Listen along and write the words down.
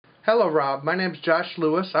Hello Rob, my name's Josh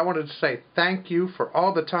Lewis. I wanted to say thank you for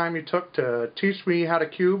all the time you took to teach me how to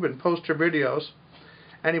cube and post your videos.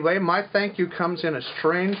 Anyway, my thank you comes in a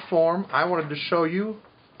strange form. I wanted to show you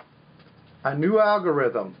a new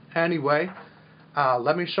algorithm. Anyway,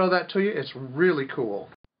 let me show that to you. It's really cool.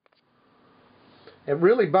 It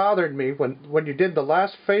really bothered me when you did the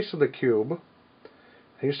last face of the cube,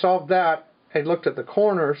 and you solved that and looked at the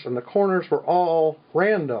corners, and the corners were all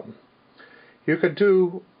random. You could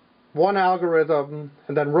do one algorithm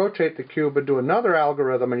and then rotate the cube and do another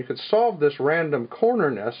algorithm, and you could solve this random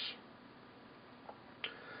cornerness.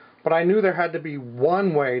 But I knew there had to be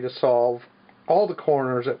one way to solve all the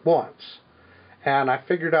corners at once. And I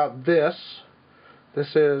figured out this.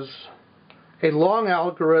 This is a long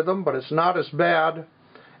algorithm, but it's not as bad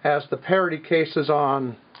as the parity cases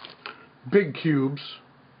on big cubes.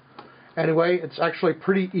 Anyway, it's actually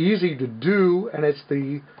pretty easy to do, and it's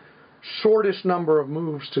the shortest number of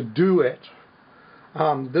moves to do it.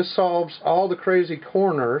 This solves all the crazy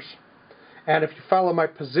corners, and if you follow my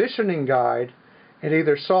positioning guide, it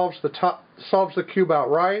either solves the cube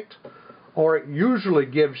outright, or it usually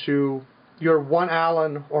gives you your one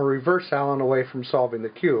Allen or reverse Allen away from solving the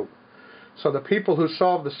cube. So the people who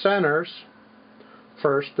solve the centers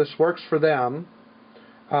first, this works for them.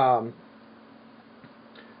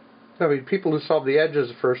 People who solve the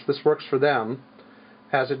edges first, this works for them,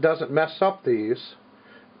 as it doesn't mess up these.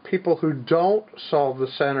 People who don't solve the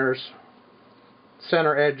center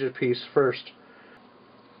edge piece first,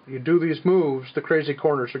 you do these moves, the crazy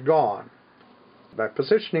corners are gone. My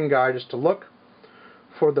positioning guide is to look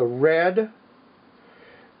for the red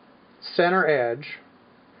center edge,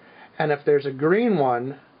 and if there's a green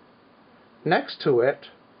one next to it,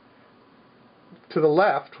 to the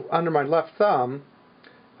left, under my left thumb,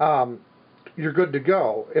 you're good to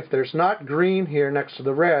go. If there's not green here next to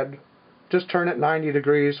the red, just turn it 90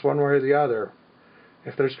 degrees one way or the other.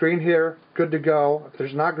 If there's green here, good to go. If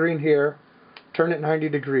there's not green here, turn it 90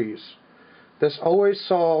 degrees. This always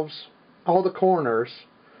solves all the corners,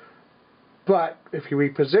 but if you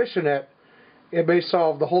reposition it, it may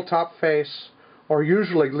solve the whole top face, or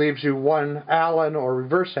usually leaves you one Allen or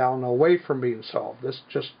reverse Allen away from being solved. This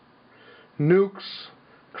just nukes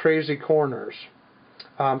crazy corners.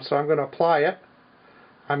 So I'm going to apply it.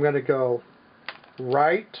 I'm going to go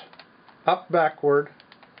right, up, backward,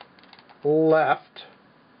 left,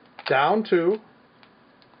 down 2,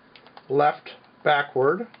 left,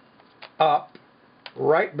 backward, up,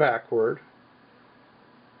 right, backward,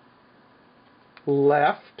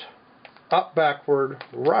 left, up, backward,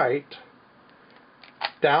 right,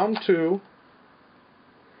 down 2,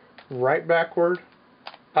 right, backward,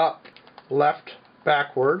 up, left,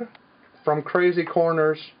 backward, from crazy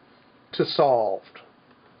corners to solved.